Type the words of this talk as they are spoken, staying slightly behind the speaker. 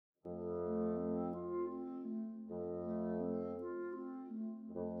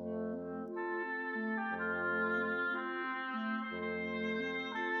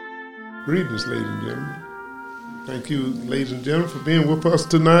Greetings, ladies and gentlemen. Thank you, ladies and gentlemen, for being with us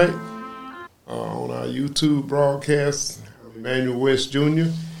tonight on our YouTube broadcast. I'm Emmanuel West Jr.,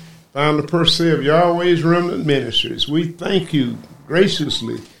 founder per se of Yahweh's Remnant Ministries. We thank you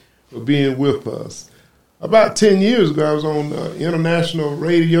graciously for being with us. About 10 years ago, I was on international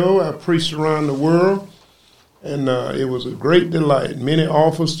radio. I preached around the world, and it was a great delight. Many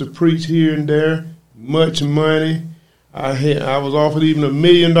offers to preach here and there, much money. I was offered even $1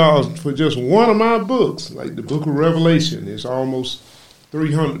 million for just one of my books, like the Book of Revelation. It's almost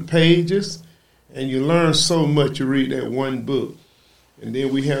 300 pages, and you learn so much. You read that one book. And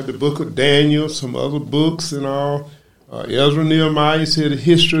then we have the Book of Daniel, some other books and all. Ezra Nehemiah said the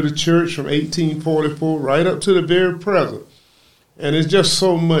history of the church from 1844 right up to the very present. And it's just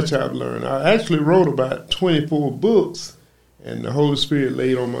so much I've learned. I actually wrote about 24 books, and the Holy Spirit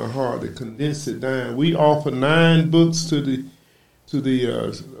laid on my heart to condense it down. We offer 9 books to the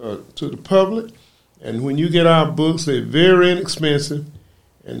public, and when you get our books, they're very inexpensive,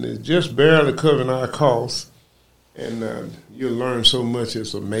 and they're just barely covering our costs. And you'll learn so much;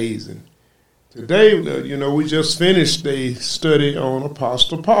 it's amazing. Today, we just finished a study on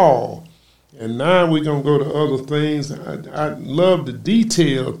Apostle Paul, and now we're gonna go to other things. I love the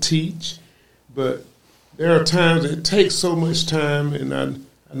detailed teach, but there are times it takes so much time, and I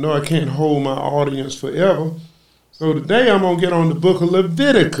know I can't hold my audience forever. So today I'm going to get on the Book of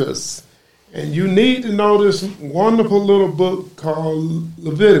Leviticus. And you need to know this wonderful little book called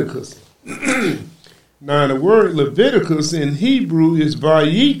Leviticus. Now, the word Leviticus in Hebrew is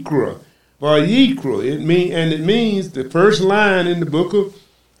Vayikra. Vayikra. It means the first line in the book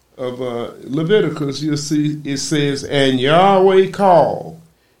of Leviticus, you'll see it says, "And Yahweh called."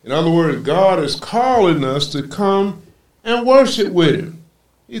 In other words, God is calling us to come and worship with Him.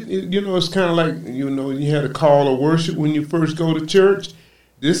 It's kind of like, you had a call to worship when you first go to church.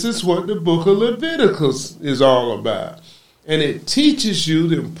 This is what the book of Leviticus is all about. And it teaches you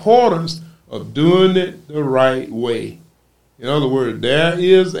the importance of doing it the right way. In other words, there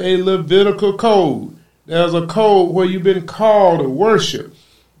is a Levitical code. There's a code where you've been called to worship.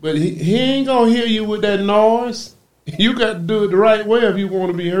 But he ain't going to hear you with that noise. You got to do it the right way if you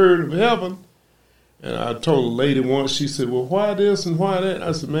want to be heard of heaven. And I told a lady once, she said, "Well, why this and why that?"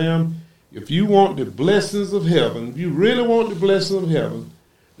 I said, "Ma'am, if you want the blessings of heaven, if you really want the blessings of heaven,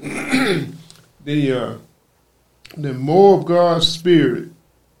 the more of God's Spirit,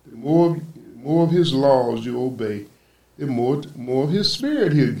 the more of His laws you obey, the more of His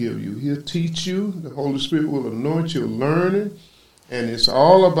Spirit He'll give you. He'll teach you. The Holy Spirit will anoint your learning. And it's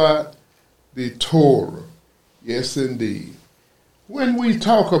all about the Torah. Yes, indeed. When we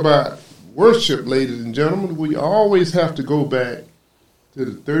talk about worship, ladies and gentlemen, we always have to go back to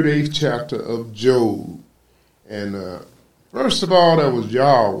the 38th chapter of Job. And first of all, that was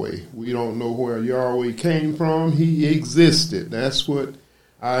Yahweh. We don't know where Yahweh came from. He existed. That's what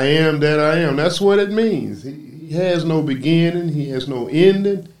I am that I am. That's what it means. He has no beginning. He has no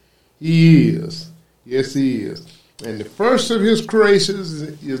ending. He is. Yes, He is. And the first of His creations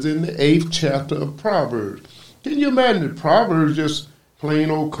is in the 8th chapter of Proverbs. Can you imagine the Proverbs just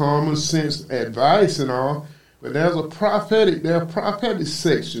plain old common sense advice and all? But there are prophetic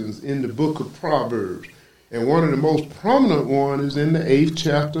sections in the book of Proverbs. And one of the most prominent ones is in the 8th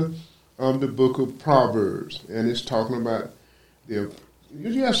chapter of the book of Proverbs. And it's talking about you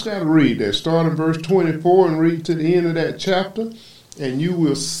just got to read that. Start in verse 24 and read to the end of that chapter. And you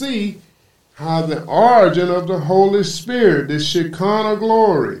will see how the origin of the Holy Spirit, the Shekinah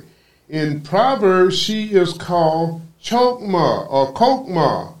glory. In Proverbs, she is called Chokmah or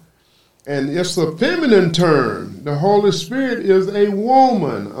Kokmah, and it's a feminine term. The Holy Spirit is a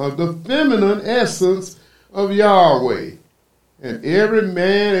woman of the feminine essence of Yahweh. And every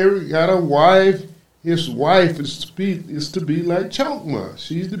man got a wife. His wife is to be like Chokmah.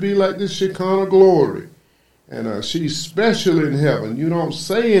 She's to be like the Shekinah glory. And she's special in heaven. You don't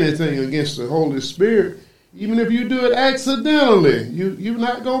say anything against the Holy Spirit. Even if you do it accidentally, you're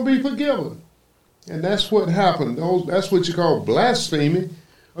not going to be forgiven. And that's what happened. That's what you call blasphemy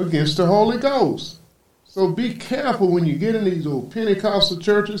against the Holy Ghost. So be careful when you get in these old Pentecostal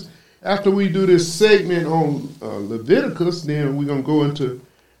churches. After we do this segment on Leviticus, then we're going to go into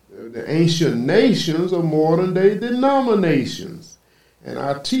the ancient nations or modern day denominations. And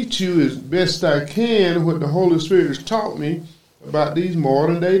I teach you as best I can what the Holy Spirit has taught me about these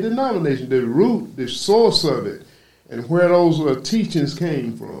modern day denominations, the root, the source of it, and where those teachings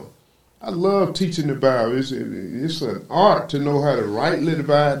came from. I love teaching the Bible. It's an art to know how to rightly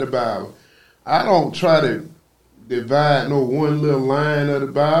divide the Bible. I don't try to divide no one little line of the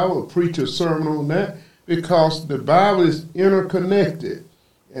Bible or preach a sermon on that, because the Bible is interconnected.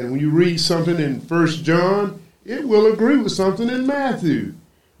 And when you read something in 1 John, it will agree with something in Matthew.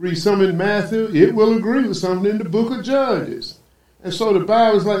 Read something in Matthew, it will agree with something in the book of Judges. And so the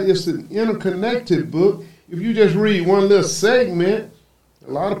Bible is like, it's an interconnected book. If you just read one little segment,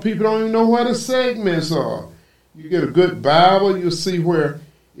 a lot of people don't even know what the segments are. You get a good Bible, you'll see where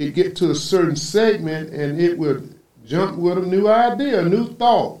it get to a certain segment and it will jump with a new idea, a new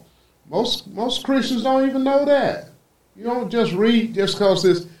thought. Most Christians don't even know that. You don't just read just because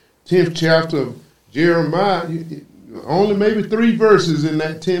it's 10th chapter of Jeremiah. Only maybe 3 verses in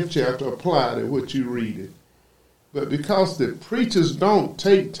that 10th chapter apply to what you read it. But because the preachers don't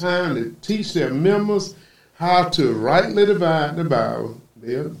take time to teach their members how to rightly divide the Bible,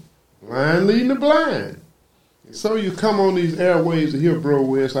 they're blind leading the blind. And so you come on these airways to hear Bro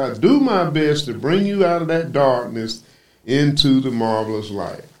West. I do my best to bring you out of that darkness into the marvelous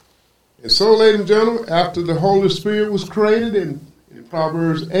light. And so, ladies and gentlemen, after the Holy Spirit was created in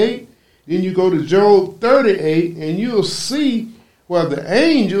Proverbs 8, then you go to Job 38, and you'll see where the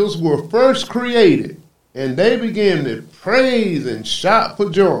angels were first created. And they began to praise and shout for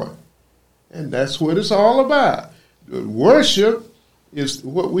joy. And that's what it's all about. Worship is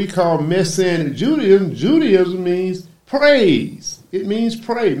what we call Messianic Judaism. Judaism means praise. It means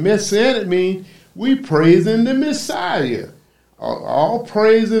praise. Messianic means we praise in the Messiah. All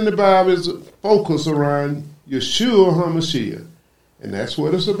praise in the Bible is focused around Yeshua HaMashiach. And that's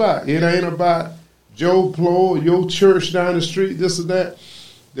what it's about. It ain't about Joe Plo or your church down the street, this or that.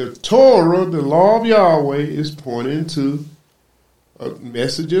 The Torah, the law of Yahweh, is pointing to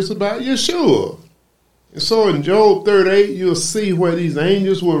messages about Yeshua. And so in Job 38, you'll see where these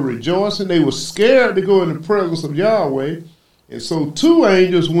angels were rejoicing. They were scared to go in the presence of Yahweh. And so 2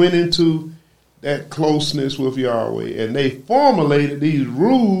 angels went into that closeness with Yahweh. And they formulated these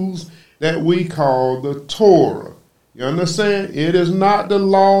rules that we call the Torah. You understand? It is not the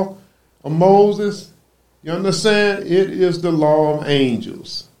law of Moses. You understand? It is the law of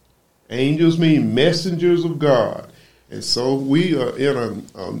angels. Angels mean messengers of God. And so we are in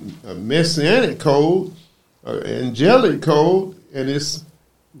a messianic code, angelic code, and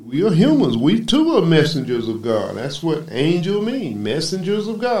we are humans. We too are messengers of God. That's what angel means, messengers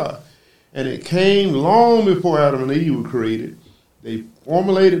of God. And it came long before Adam and Eve were created. They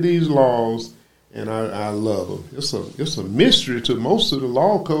formulated these laws, and I love them. It's a mystery to most of the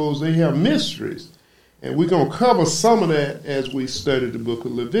law codes. They have mysteries. And we're going to cover some of that as we study the book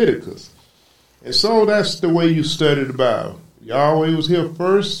of Leviticus. And so that's the way you study the Bible. Yahweh was here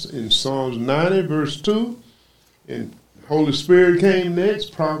first in Psalms 90, verse 2. And Holy Spirit came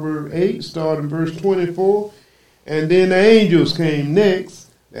next, Proverbs 8, starting verse 24. And then the angels came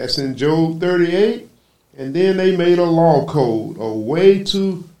next. That's in Job 38. And then they made a law code, a way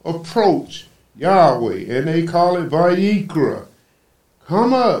to approach Yahweh. And they call it Vayikra.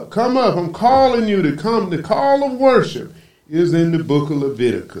 Come up, I'm calling you to come. The call of worship is in the book of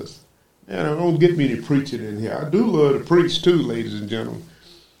Leviticus. And don't get me to preaching in here. I do love to preach too, ladies and gentlemen.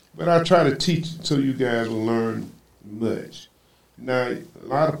 But I try to teach so you guys will learn much. Now, a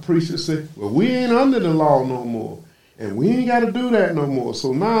lot of preachers say, well, we ain't under the law no more. And we ain't got to do that no more.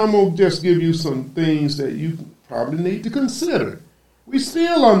 So now I'm going to just give you some things that you probably need to consider. We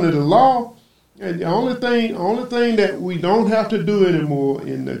still under the law. And the only thing that we don't have to do anymore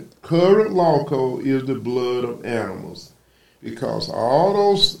in the current law code is the blood of animals. Because all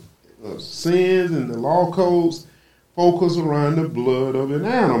those sins in the law codes focus around the blood of an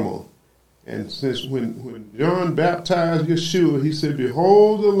animal. And since when John baptized Yeshua, he said,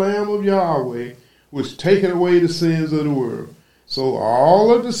 behold the Lamb of Yahweh, which taketh away the sins of the world. So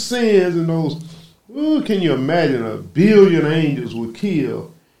all of the sins in those, can you imagine 1 billion angels were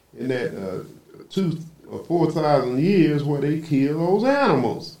killed in that 2,000 or 4,000 years where they kill those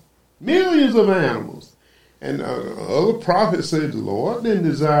animals, millions of animals. And other prophets said the Lord didn't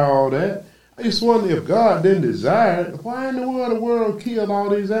desire all that. I just wonder if God didn't desire it, why in the world killed all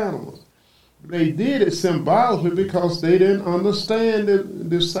these animals? They did it symbolically because they didn't understand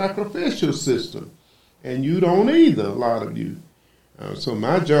the sacrificial system. And you don't either, a lot of you. So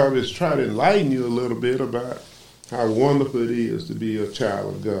my job is try to enlighten you a little bit about how wonderful it is to be a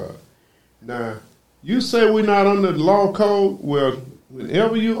child of God. Now, you say we're not under the law code. Well,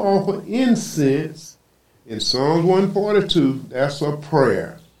 whenever you offer incense in Psalms 142, that's a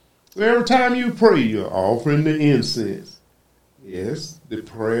prayer. So every time you pray, you're offering the incense. Yes, the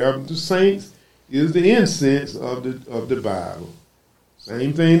prayer of the saints is the incense of the Bible.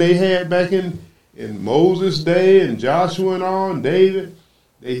 Same thing they had back in Moses' day and Joshua and all, and David.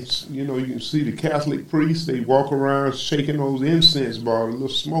 You can see the Catholic priests, they walk around shaking those incense bottles, little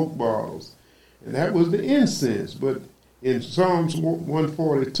smoke bottles. And that was the incense. But in Psalms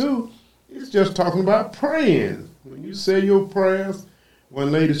 142, it's just talking about praying. When you say your prayers,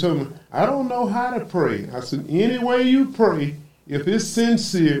 one lady told me, I don't know how to pray. I said, any way you pray, if it's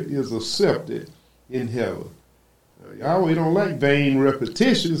sincere, is accepted in heaven. Yahweh don't like vain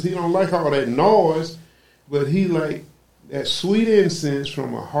repetitions. He don't like all that noise, but he like that sweet incense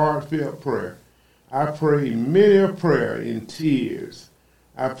from a heartfelt prayer. I prayed many a prayer in tears.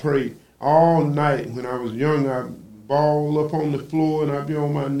 I prayed all night. When I was young, I'd bawl up on the floor and I'd be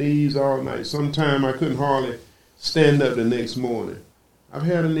on my knees all night. Sometimes I couldn't hardly stand up the next morning. I've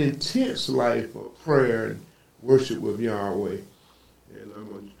had an intense life of prayer and worship with Yahweh. And I'm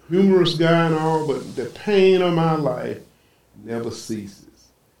a humorous guy and all, but the pain of my life never ceases.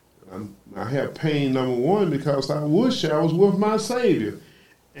 I have pain, number one, because I wish I was with my Savior.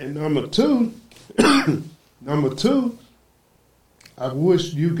 And number two, I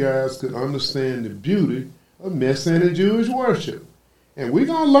wish you guys could understand the beauty of Messianic Jewish worship. And we're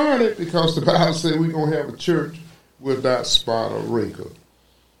going to learn it because the Bible said we're going to have a church without spot or wrinkle.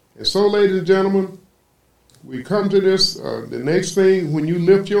 And so, ladies and gentlemen, we come to this, the next thing, when you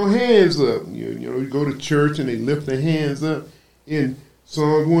lift your hands up, you go to church and they lift their hands up. In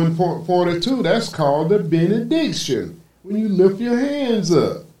Psalm 142, that's called the benediction, when you lift your hands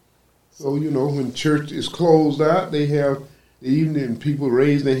up. So, when church is closed out, they have the evening, people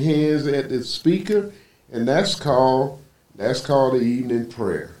raise their hands at the speaker, and that's called the evening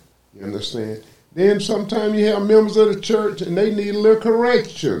prayer. You understand? Then sometimes you have members of the church, and they need a little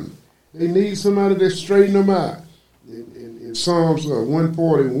correction. They need somebody to straighten them out. In Psalms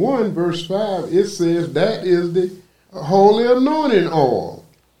 141, verse 5, it says that is the holy anointing oil.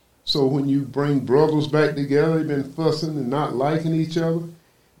 So when you bring brothers back together, they've been fussing and not liking each other,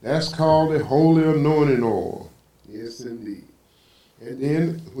 that's called the holy anointing oil. Yes, indeed. And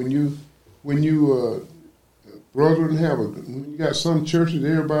then when you brethren when you got some churches,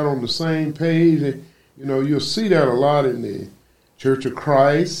 everybody on the same page, and, you'll see that a lot in the Church of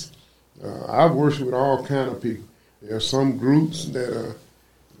Christ. I've worshiped with all kind of people. There are some groups that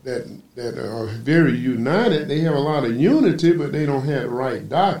are very united. They have a lot of unity, but they don't have the right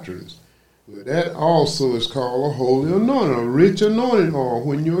doctrines. But that also is called a holy anointing, a rich anointing oil,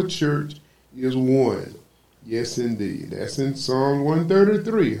 when your church is one. Yes, indeed. That's in Psalm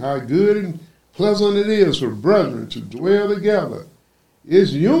 133. How good and pleasant it is for brethren to dwell together.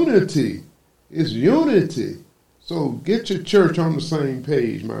 It's unity. It's unity. So get your church on the same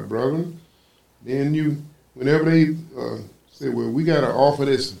page, my brethren. Then whenever they say, well, we got to offer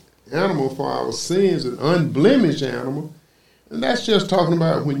this animal for our sins, an unblemished animal, and that's just talking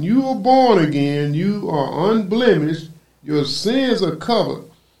about when you are born again, you are unblemished, your sins are covered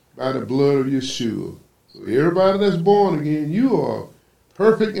by the blood of Yeshua. So everybody that's born again, you are a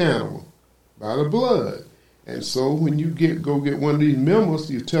perfect animal by the blood. And so when you go get one of these members,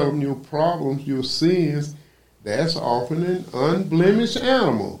 you tell them your problems, your sins, that's offering an unblemished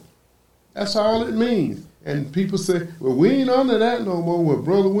animal. That's all it means. And people say, well, we ain't under that no more. Well,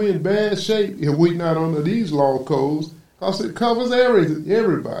 brother, we in bad shape if we not under these law codes, because it covers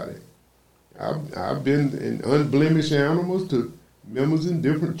everybody. I've been in unblemished animals to members in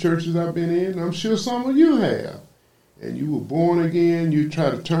different churches I've been in. I'm sure some of you have. And you were born again. You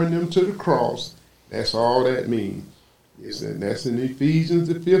try to turn them to the cross. That's all that means. Yes, and that's in Ephesians,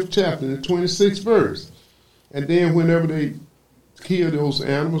 the 5th chapter, the 26th verse. And then whenever they killed those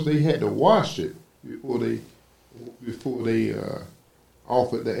animals, they had to wash it before they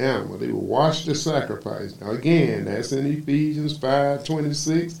offered the animal. They would wash the sacrifice. Now again, that's in Ephesians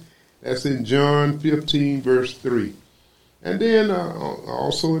 5:26. That's in John 15, verse 3. And then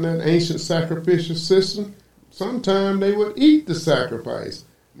also in that ancient sacrificial system, sometimes they would eat the sacrifice.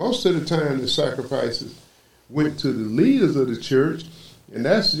 Most of the time the sacrifices went to the leaders of the church, and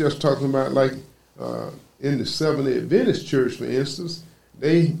that's just talking about like in the Seventh-day Adventist church, for instance,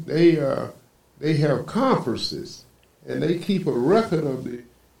 they have conferences, and they keep a record of the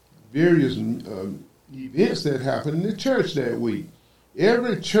various events that happen in the church that week.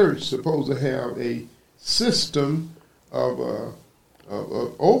 Every church is supposed to have a system of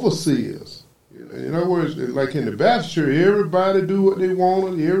overseers. In other words, like in the Baptist church, everybody do what they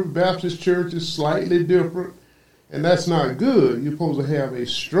want. Every Baptist church is slightly different, and that's not good. You're supposed to have a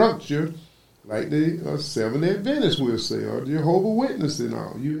structure like the Seventh-day Adventists will say, or Jehovah's Witnesses and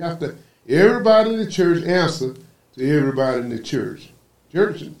all. You have to, everybody in the church answer to everybody in the church.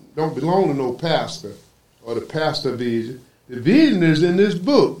 Church don't belong to no pastor or the pastor vision. The vision is in this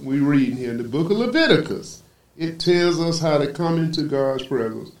book we read here, in the Book of Leviticus. It tells us how to come into God's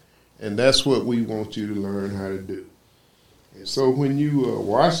presence, and that's what we want you to learn how to do. And so when you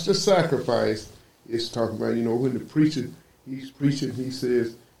wash the sacrifice, it's talking about, when the preacher, he's preaching, he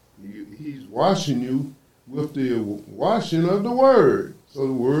says, he's washing you with the washing of the word. So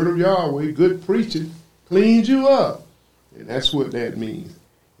the word of Yahweh, good preaching, cleans you up. And that's what that means.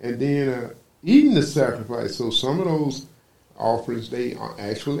 And then eating the sacrifice. So some of those offerings, they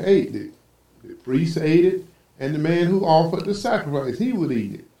actually ate it. The priest ate it, and the man who offered the sacrifice, he would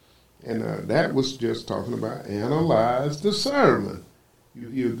eat it. And that was just talking about analyze the sermon. You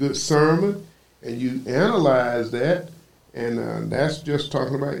hear a good sermon, and you analyze that, and that's just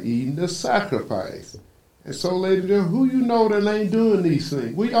talking about eating the sacrifice. And so, ladies and gentlemen, who you know that ain't doing these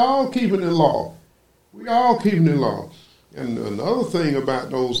things? We all keeping the law. We all keeping the law. And another thing about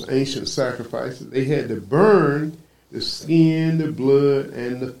those ancient sacrifices, they had to burn the skin, the blood,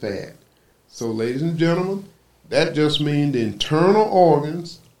 and the fat. So, ladies and gentlemen, that just means the internal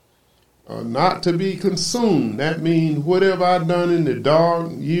organs are not to be consumed. That means whatever I've done in the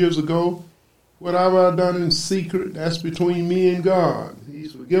dark years ago, whatever I've done in secret, that's between me and God.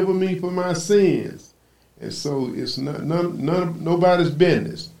 He's forgiven me for my sins. And so it's nobody's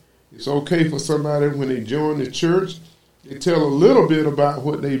business. It's okay for somebody when they join the church, they tell a little bit about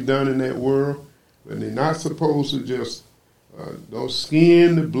what they've done in that world, but they're not supposed to just, those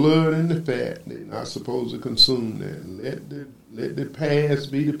skin, the blood, and the fat, they're not supposed to consume that. Let the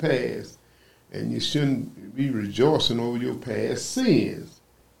past be the past. And you shouldn't be rejoicing over your past sins.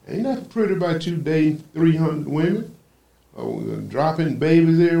 Ain't nothing pretty about you dating 300 women or dropping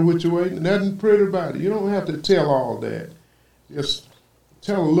babies every which way. Nothing pretty about it. You don't have to tell all that. Just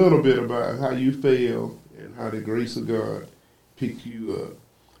tell a little bit about how you failed and how the grace of God picked you up.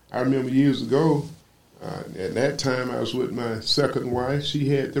 I remember years ago, at that time I was with my second wife. She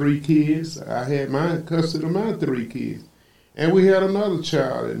had 3 kids. I had custody of my 3 kids. And we had another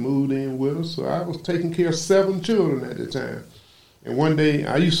child that moved in with us, so I was taking care of 7 children at the time. And one day,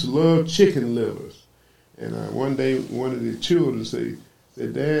 I used to love chicken livers. And one day, one of the children said,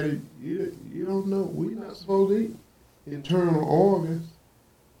 Daddy, you don't know, we're not supposed to eat internal organs.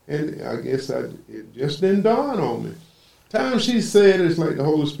 And I guess it just didn't dawn on me. Time she said it's like the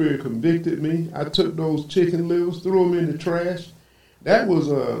Holy Spirit convicted me. I took those chicken livers, threw them in the trash. That was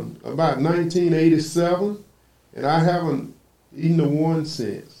about 1987, and I haven't eaten a one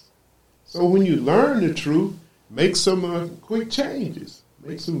since. So when you learn the truth, make some quick changes.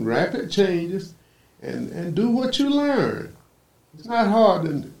 Make some rapid changes and do what you learn. It's not hard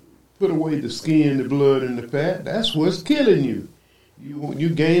to put away the skin, the blood, and the fat. That's what's killing you. You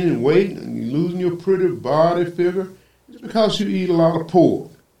gaining weight and you losing your pretty body figure. It's because you eat a lot of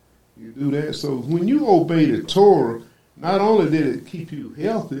pork. You do that. So when you obey the Torah, not only did it keep you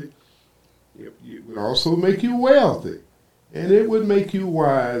healthy, it would also make you wealthy. And it would make you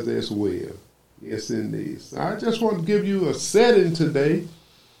wise as well. Yes, indeed. So I just want to give you a setting today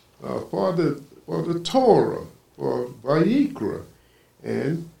for the Torah, for Vayikra.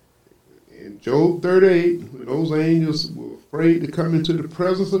 And in Job 38, when those angels were afraid to come into the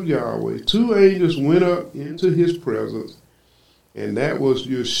presence of Yahweh, 2 angels went up into his presence, and that was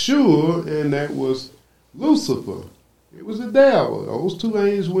Yeshua and that was Lucifer. It was the devil. Those 2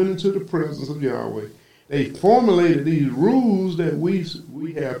 angels went into the presence of Yahweh. They formulated these rules that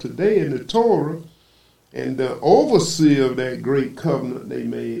we have today in the Torah, and the overseer of that great covenant they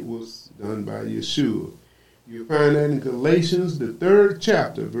made was done by Yeshua. You find that in Galatians, the 3rd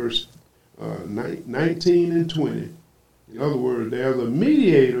chapter, verse 19 and 20. In other words, there's a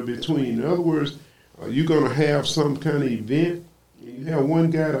mediator between. In other words, you're going to have some kind of event, and you have one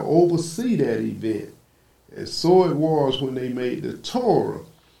guy to oversee that event. And so it was when they made the Torah.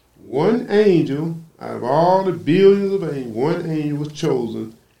 One angel, out of all the billions of angels, one angel was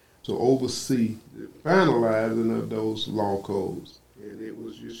chosen to oversee the finalizing of those law codes. And it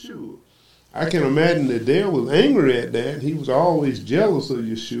was Yeshua. I can imagine the devil was angry at that. He was always jealous of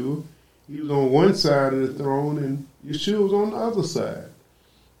Yeshua. He was on one side of the throne and Yeshua was on the other side.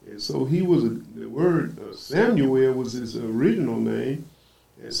 And so he was, the word Samuel was his original name.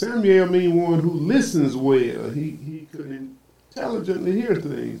 And Samuel means one who listens well. He could intelligently hear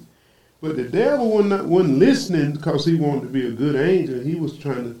things. But the devil wasn't listening because he wanted to be a good angel. He was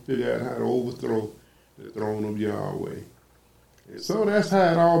trying to figure out how to overthrow the throne of Yahweh. And so that's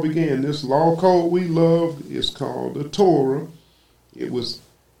how it all began. This law code we love is called the Torah. It was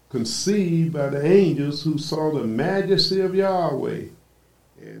conceived by the angels who saw the majesty of Yahweh.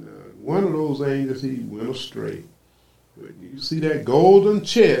 And one of those angels, he went astray. But you see that golden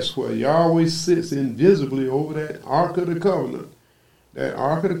chest where Yahweh sits invisibly over that Ark of the Covenant. That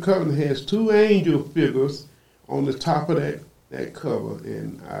Ark of the Covenant has 2 angel figures on the top of that cover.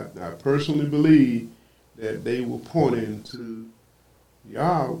 And I personally believe that they were pointing to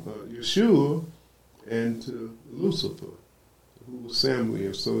Yeshua and to Lucifer, who was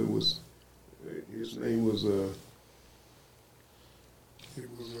Samuel. So it was, his name was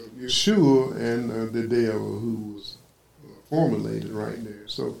Yeshua and the devil, who was formulated right there.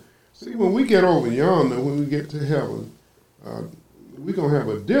 So see, when we get over yonder, when we get to heaven, we're going to have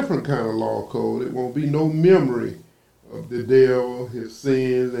a different kind of law code. It won't be no memory of the devil, his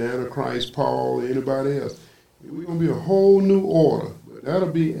sins, the Antichrist, Paul, anybody else. We're going to be a whole new order. But that'll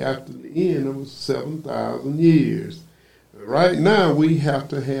be after the end of 7,000 years. But right now, we have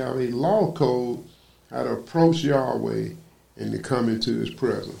to have a law code how to approach Yahweh and to come into his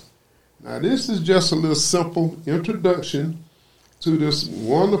presence. Now, this is just a little simple introduction to this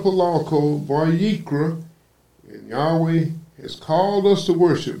wonderful law code, Vayikra, and Yahweh has called us to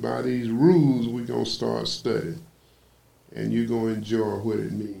worship by these rules we're going to start studying, and you're going to enjoy what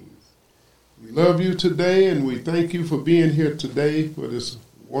it means. We love you today, and we thank you for being here today for this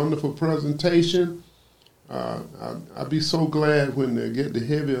wonderful presentation. I'll be so glad when they get the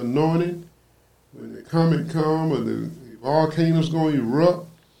heavy anointing, when the comet come, or the volcano's going to erupt,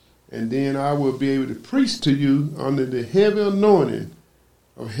 and then I will be able to preach to you under the heavy anointing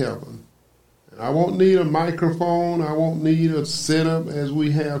of heaven. And I won't need a microphone. I won't need a setup as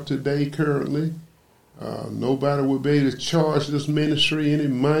we have today currently. Nobody will be able to charge this ministry any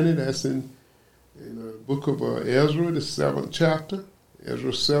money. That's in the book of Ezra, the 7th chapter,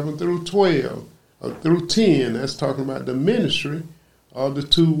 Ezra 7 through 12, through 10. That's talking about the ministry of the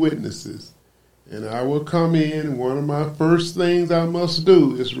two witnesses. And I will come in, and one of my first things I must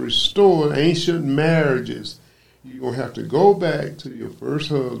do is restore ancient marriages. You're going to have to go back to your first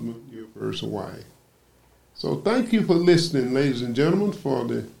husband, your first wife. So thank you for listening, ladies and gentlemen, for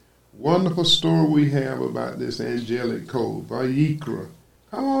the wonderful story we have about this angelic code, Vayikra.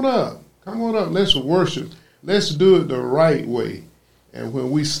 Come on up. Come on up. Let's worship. Let's do it the right way. And when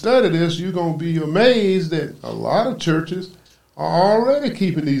we study this, you're going to be amazed that a lot of churches are already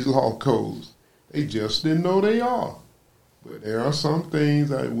keeping these law codes. They just didn't know they are. But there are some things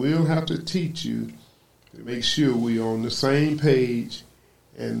I will have to teach you to make sure we're on the same page,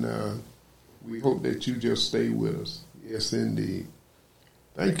 and we hope that you just stay with us. Yes, indeed.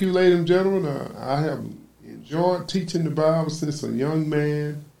 Thank you, ladies and gentlemen. I have enjoyed teaching the Bible since a young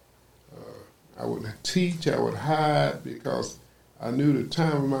man. I would teach, I would hide, because I knew the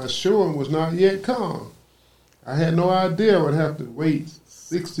time of my showing was not yet come. I had no idea I would have to wait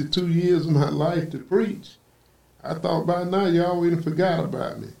 62 years of my life to preach. I thought by now y'all would have forgot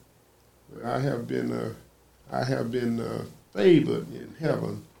about me. But I have been favored in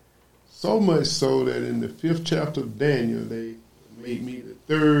heaven, so much so that in the 5th chapter of Daniel, they made me the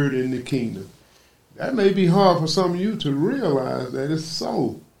third in the kingdom. That may be hard for some of you to realize that it's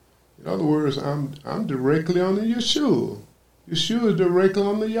so. In other words, I'm directly under Yeshua. Yeshua is directly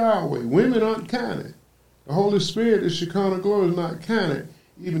under Yahweh. Women aren't counted. The Holy Spirit, the Shekinah glory, is not counted,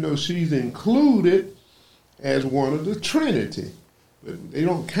 even though she's included as one of the Trinity. But they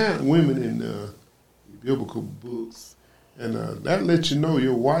don't count women in the biblical books. And that lets you know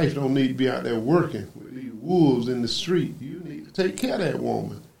your wife don't need to be out there working with these wolves in the street. You need to take care of that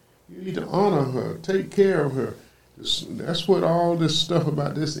woman. You need to honor her, take care of her. That's what all this stuff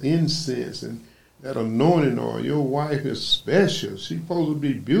about this incense and that anointing oil. Your wife is special. She's supposed to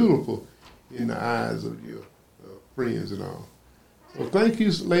be beautiful in the eyes of your friends and all. So thank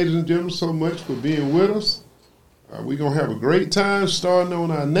you, ladies and gentlemen, so much for being with us. We're going to have a great time starting on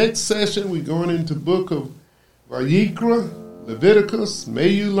our next session. We're going into Book of Vayikra, Leviticus. May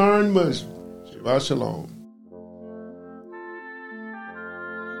you learn much. Shabbat Shalom.